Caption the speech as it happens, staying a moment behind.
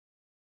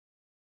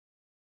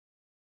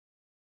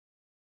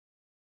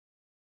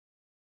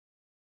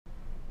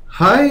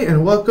Hi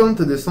and welcome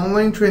to this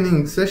online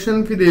training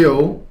session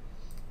video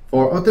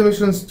for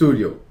Automation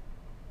Studio.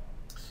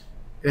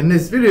 In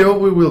this video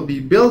we will be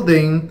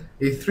building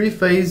a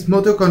three-phase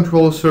motor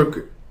control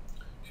circuit.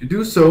 To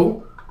do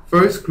so,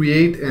 first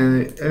create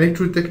an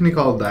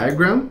electrotechnical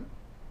diagram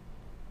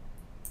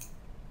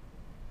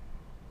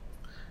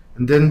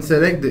and then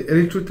select the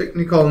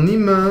electrotechnical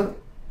NEMA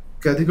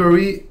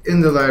category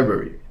in the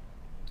library.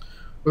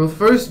 We'll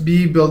first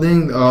be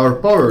building our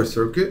power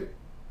circuit,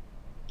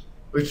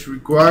 which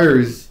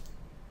requires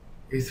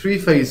a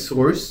three-phase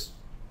source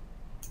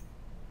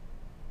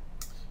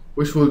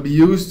which will be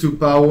used to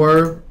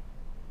power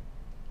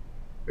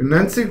an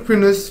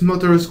asynchronous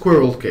motor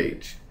squirrel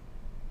cage.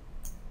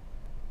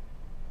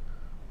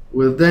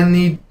 We'll then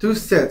need two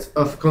sets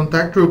of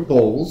contactor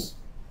poles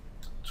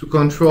to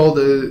control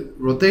the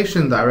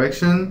rotation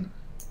direction,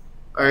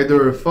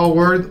 either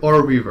forward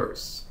or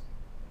reverse.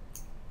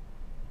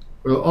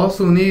 We'll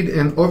also need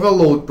an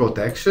overload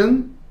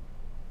protection,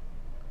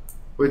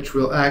 which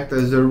will act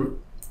as a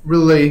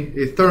relay,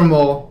 a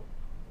thermal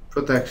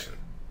protection.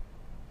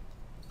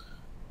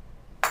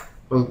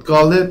 We'll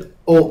call it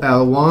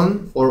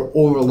OL1 for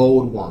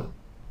overload 1.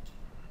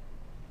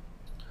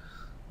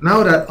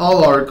 Now that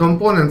all our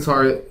components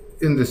are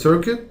in the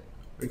circuit,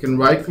 we can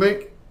right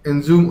click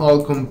and zoom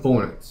all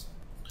components.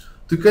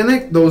 To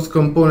connect those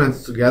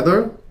components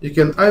together, you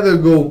can either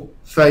go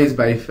phase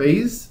by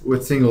phase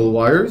with single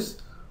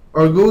wires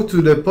or go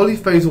to the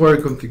polyphase wire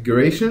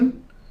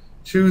configuration,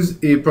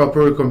 choose a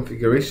proper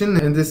configuration.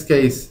 In this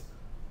case,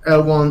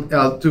 L1,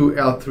 L2,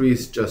 L3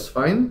 is just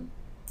fine.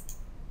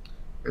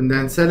 And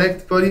then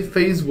select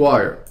polyphase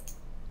wire.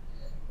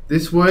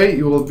 This way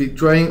you will be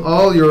drawing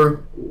all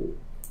your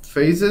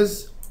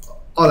phases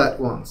all at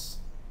once.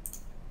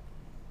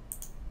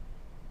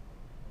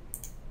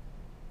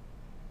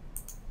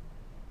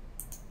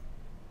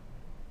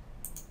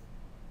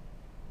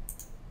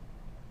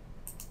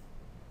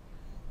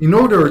 In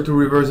order to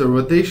reverse the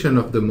rotation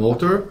of the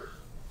motor,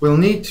 we'll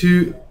need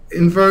to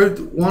invert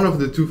one of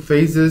the two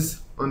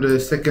phases on the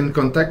second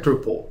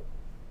contactor pole.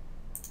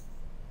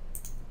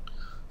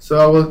 So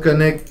I will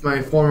connect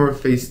my former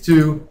phase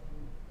 2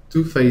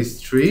 to phase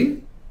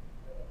 3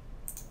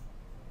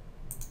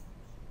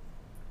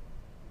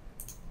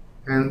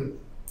 and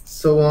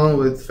so on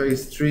with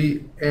phase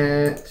 3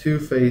 and to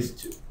phase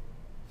 2.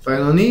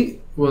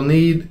 Finally, we'll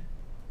need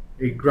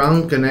a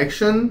ground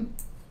connection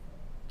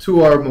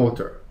to our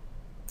motor.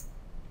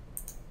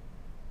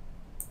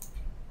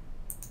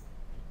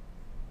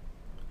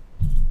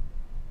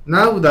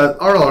 Now that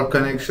all our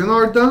connections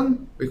are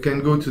done, we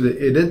can go to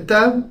the Edit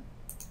tab,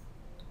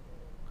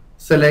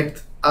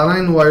 select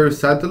Align Wire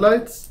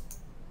Satellites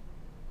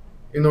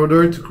in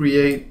order to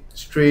create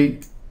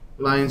straight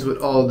lines with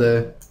all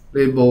the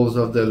labels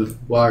of the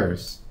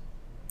wires.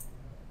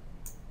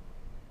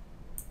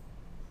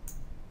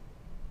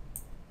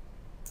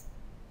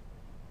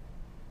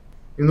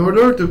 In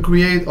order to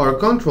create our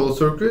control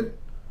circuit,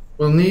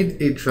 we'll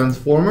need a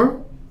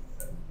transformer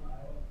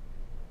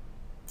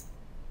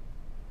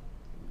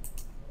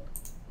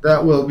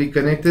that will be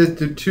connected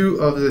to two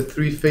of the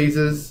three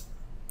phases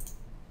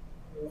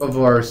of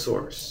our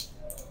source.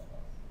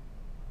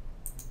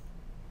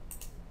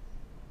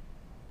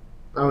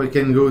 Now we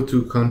can go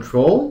to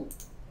Control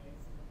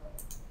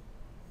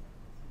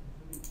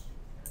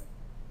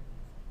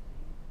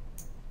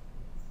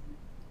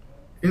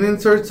and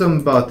insert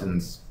some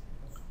buttons.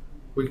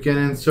 We can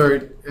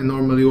insert a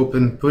normally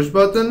open push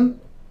button,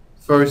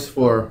 first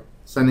for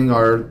sending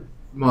our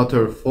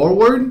motor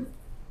forward.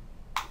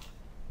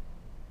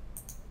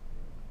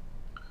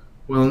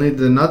 We'll need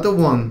another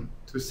one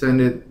to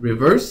send it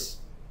reverse.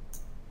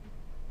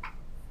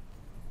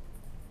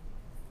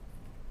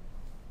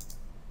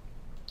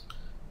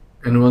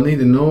 And we'll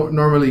need a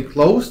normally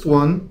closed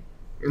one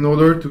in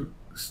order to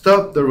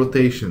stop the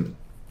rotation.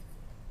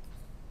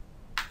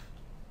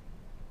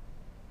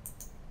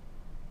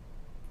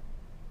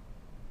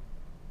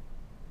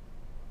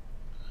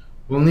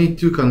 We'll need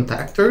two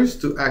contactors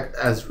to act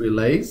as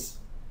relays,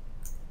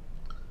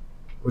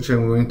 which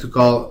I'm going to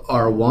call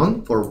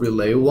R1 for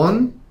relay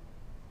 1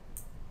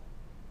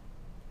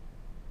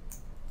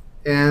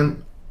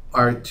 and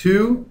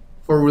R2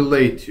 for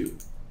relay 2.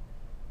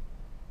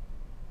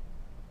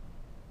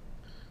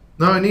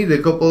 Now I need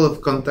a couple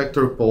of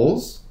contactor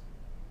poles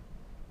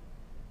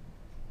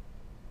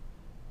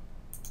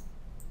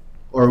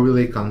or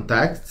relay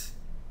contacts.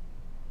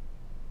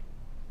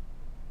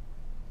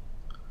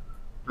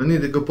 I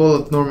need a couple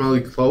of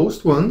normally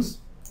closed ones.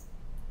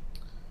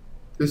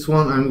 This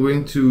one I'm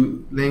going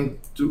to link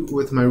to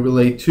with my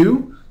relay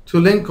 2. To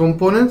link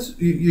components,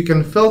 you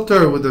can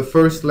filter with the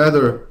first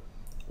letter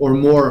or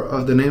more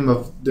of the name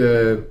of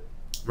the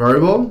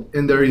variable.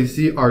 In there you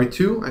see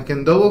R2. I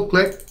can double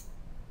click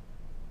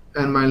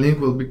and my link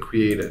will be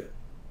created.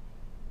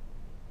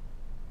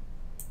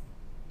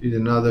 Need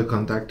another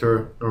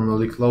contactor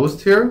normally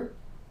closed here.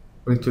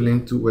 I'm going to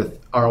link to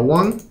with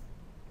R1.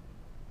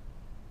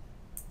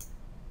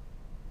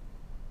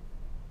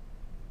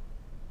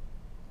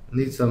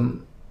 Need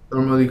some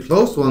normally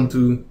closed one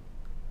to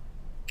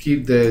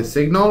keep the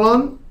signal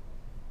on.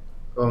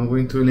 So I'm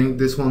going to link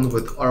this one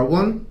with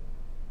R1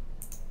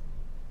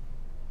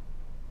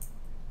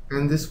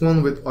 and this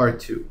one with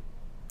R2.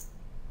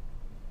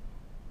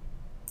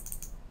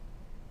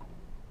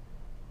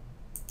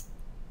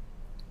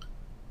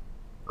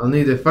 I'll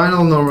need a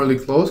final normally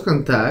closed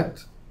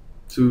contact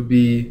to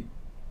be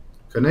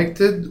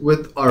connected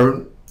with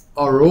our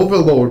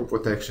overload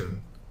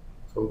protection.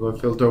 So we'll go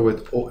filter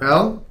with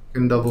OL,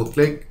 can double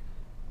click,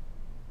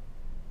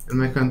 and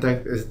my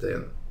contact is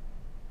done.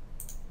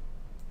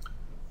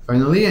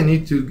 Finally, I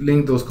need to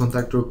link those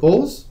contactor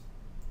poles.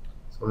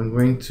 So I'm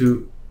going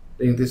to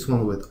link this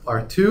one with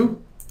R2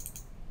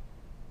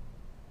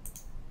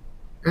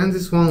 and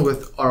this one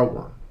with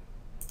R1.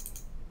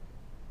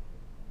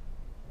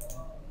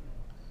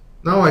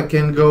 Now I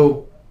can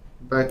go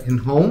back in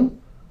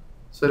home,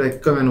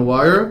 select common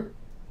wire,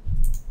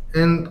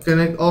 and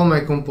connect all my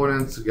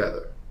components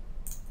together.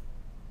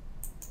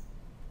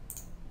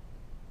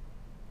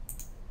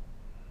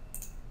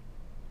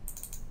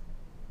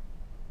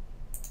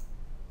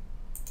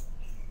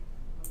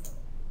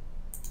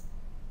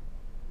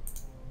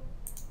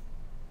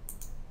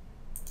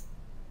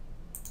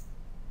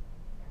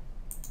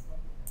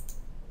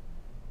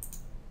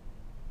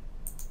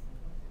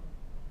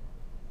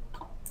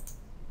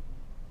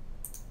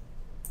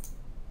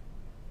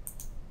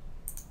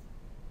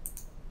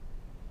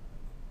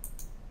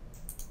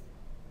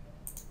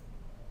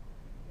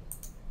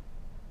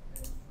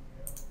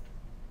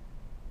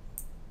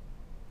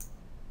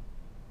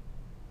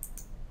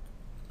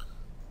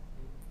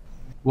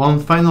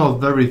 One final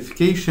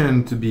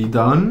verification to be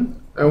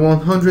done. I want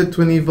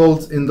 120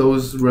 volts in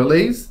those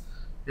relays,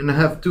 and I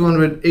have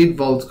 208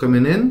 volts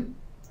coming in.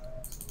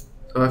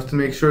 So I have to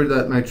make sure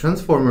that my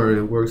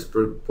transformer works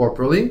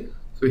properly.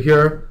 So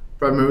here,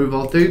 primary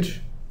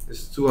voltage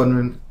is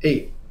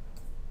 208.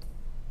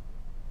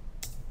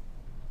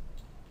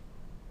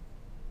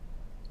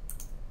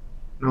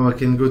 Now I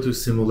can go to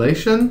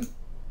simulation,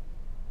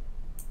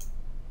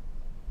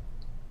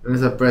 and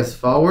as I press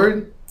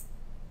forward,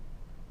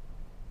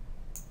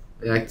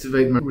 I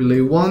activate my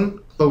relay 1,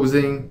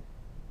 closing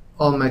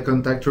all my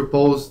contactor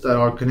poles that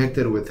are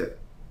connected with it.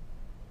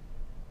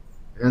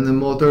 And the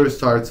motor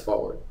starts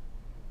forward.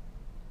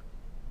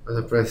 As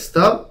I press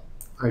stop,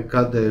 I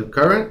cut the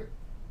current.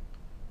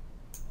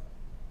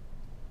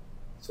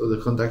 So the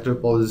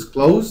contactor pole is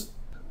closed.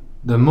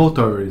 The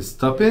motor is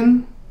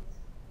stopping.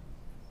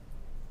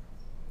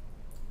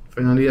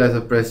 Finally, as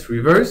I press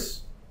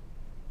reverse,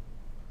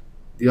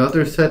 the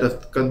other set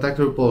of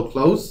contactor pole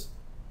close,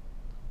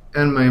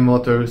 and my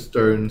motor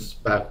turns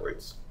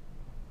backwards.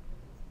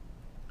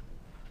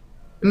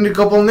 In the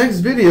couple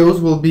next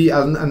videos, we'll be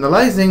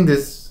analyzing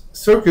this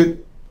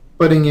circuit,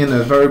 putting in a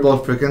variable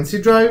frequency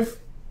drive,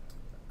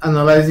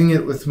 analyzing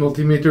it with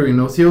multimeter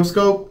and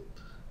oscilloscope,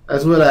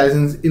 as well as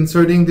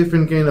inserting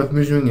different kind of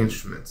measuring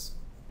instruments.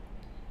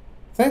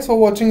 Thanks for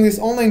watching this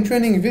online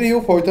training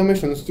video for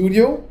Automation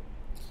Studio.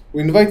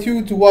 We invite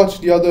you to watch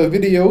the other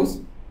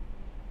videos,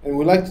 and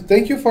we'd like to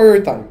thank you for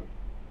your time.